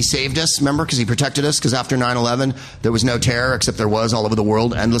hero? Because he saved us, remember? Because he protected us? Because after 9/11, there was no terror, except there was all over the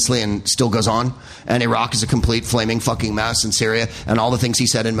world, endlessly, and still goes on. And Iraq is a complete flaming fucking mess, in Syria, and all the things he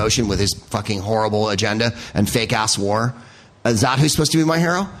set in motion with his fucking horrible agenda and fake-ass war. Is that who's supposed to be my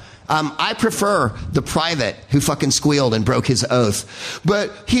hero? I prefer the private who fucking squealed and broke his oath.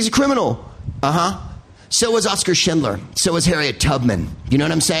 But he's a criminal. So was Oscar Schindler. So was Harriet Tubman. You know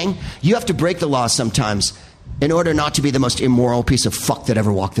what I'm saying? You have to break the law sometimes in order not to be the most immoral piece of fuck that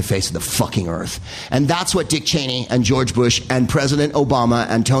ever walked the face of the fucking earth. And that's what Dick Cheney and George Bush and President Obama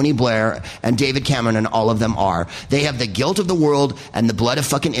and Tony Blair and David Cameron and all of them are. They have the guilt of the world and the blood of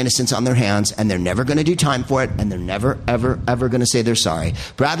fucking innocence on their hands, and they're never going to do time for it, and they're never, ever, ever going to say they're sorry.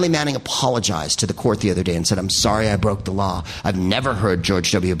 Bradley Manning apologized to the court the other day and said, I'm sorry I broke the law. I've never heard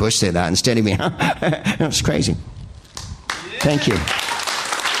George W. Bush say that. Instead of me, it's crazy. Thank you.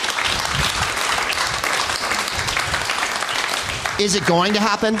 Is it going to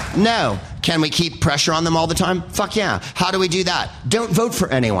happen? No. Can we keep pressure on them all the time? Fuck yeah. How do we do that? Don't vote for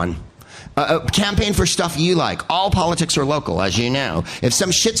anyone. Campaign for stuff you like. All politics are local, as you know. If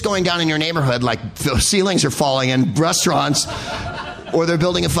some shit's going down in your neighborhood, like ceilings are falling in restaurants, or they're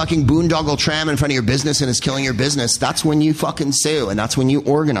building a fucking boondoggle tram in front of your business and it's killing your business, that's when you fucking sue, and that's when you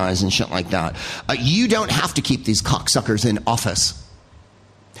organize and shit like that. You don't have to keep these cocksuckers in office.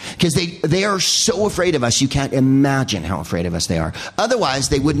 Because they are so afraid of us, you can't imagine how afraid of us they are. Otherwise,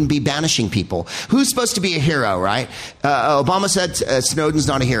 they wouldn't be banishing people. Who's supposed to be a hero, right? Obama said Snowden's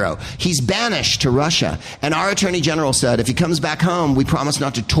not a hero. He's banished to Russia. And our Attorney General said, if he comes back home, we promise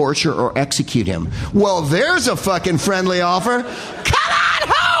not to torture or execute him. Well, there's a fucking friendly offer. Come on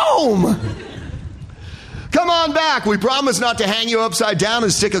home! Come on back. We promise not to hang you upside down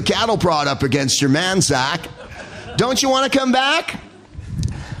and stick a cattle prod up against your man sack. Don't you want to come back?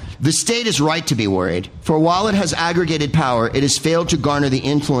 The state is right to be worried, for while it has aggregated power, it has failed to garner the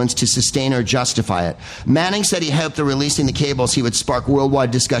influence to sustain or justify it. Manning said he hoped that releasing the cables he would spark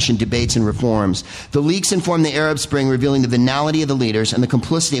worldwide discussion, debates, and reforms. The leaks informed the Arab Spring, revealing the venality of the leaders and the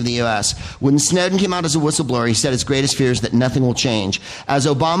complicity of the U.S. When Snowden came out as a whistleblower, he said his greatest fear is that nothing will change. As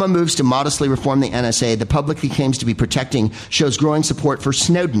Obama moves to modestly reform the NSA, the public he claims to be protecting shows growing support for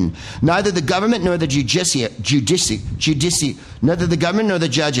Snowden. Neither the government nor the neither the government nor the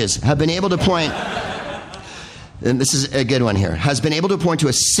judges have been able to point, and this is a good one here, has been able to point to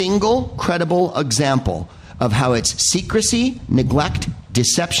a single credible example of how its secrecy, neglect,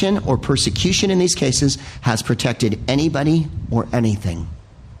 deception, or persecution in these cases has protected anybody or anything.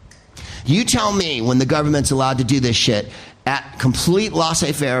 You tell me when the government's allowed to do this shit at complete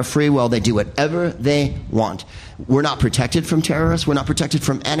laissez-faire, free will, they do whatever they want. We're not protected from terrorists. We're not protected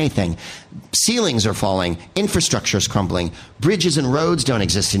from anything. Ceilings are falling. Infrastructure is crumbling. Bridges and roads don't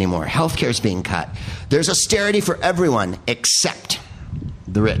exist anymore. Healthcare is being cut. There's austerity for everyone except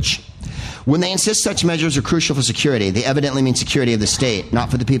the rich. When they insist such measures are crucial for security, they evidently mean security of the state, not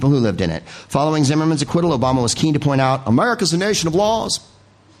for the people who lived in it. Following Zimmerman's acquittal, Obama was keen to point out, America's a nation of laws.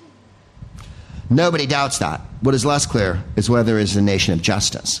 Nobody doubts that. What is less clear is whether it is a nation of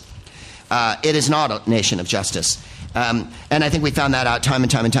justice. It is not a nation of justice. And I think we found that out time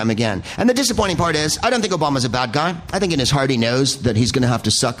and time and time again. And the disappointing part is, I don't think Obama's a bad guy. I think in his heart he knows that he's going to have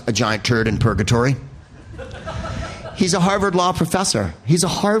to suck a giant turd in purgatory. He's a Harvard law professor. He's a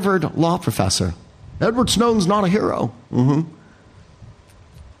Harvard law professor. Edward Snowden's not a hero.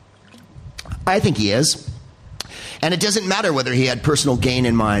 I think he is. And it doesn't matter whether he had personal gain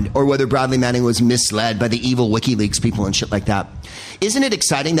in mind or whether Bradley Manning was misled by the evil WikiLeaks people and shit like that. Isn't it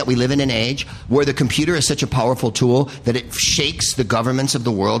exciting that we live in an age where the computer is such a powerful tool that it shakes the governments of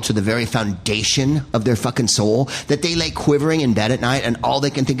the world to the very foundation of their fucking soul, that they lay quivering in bed at night and all they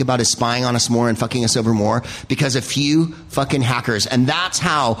can think about is spying on us more and fucking us over more because a few fucking hackers. And that's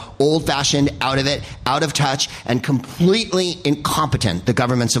how old-fashioned, out of it, out of touch, and completely incompetent the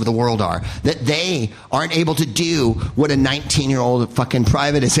governments of the world are. That they aren't able to do what a 19-year-old fucking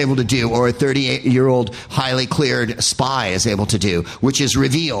private is able to do or a 38-year-old highly cleared spy is able to do, which is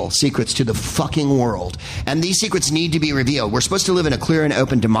reveal secrets to the fucking world. And these secrets need to be revealed. We're supposed to live in a clear and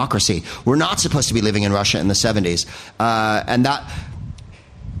open democracy. We're not supposed to be living in Russia in the 70s. And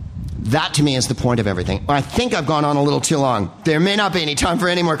that to me is the point of everything. I think I've gone on a little too long. There may not be any time for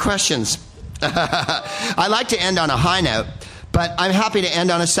any more questions. I like to end on a high note, but I'm happy to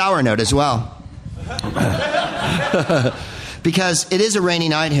end on a sour note as well. Because it is a rainy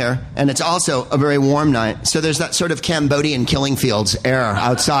night here, and it's also a very warm night. So there's that sort of Cambodian killing fields air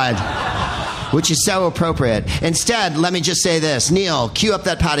outside, which is so appropriate. Instead, let me just say this. Neil, cue up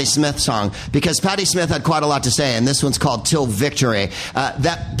that Patti Smith song, because Patti Smith had quite a lot to say, and this one's called Till Victory.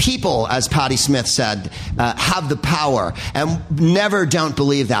 That people, as Patti Smith said, have the power. And never don't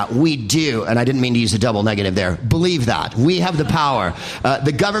believe that. We do, and I didn't mean to use a double negative there. Believe that. We have the power.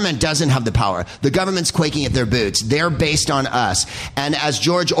 The government doesn't have the power. The government's quaking at their boots. They're based on us. And as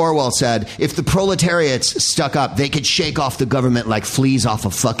George Orwell said, if the proletariats stuck up, they could shake off the government like fleas off a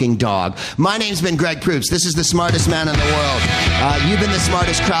fucking dog. My name's been Greg Proops. This is the smartest man in the world. You've been the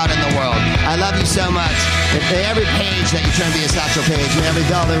smartest crowd in the world. I love you so much. May every page that you turn be a satchel page. May every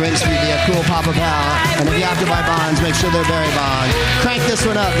bell that rings for you be a cool pop of hell. And if you have to buy bonds, make sure they're Barry bonds. Crank this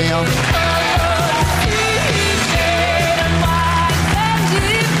one up, Neil.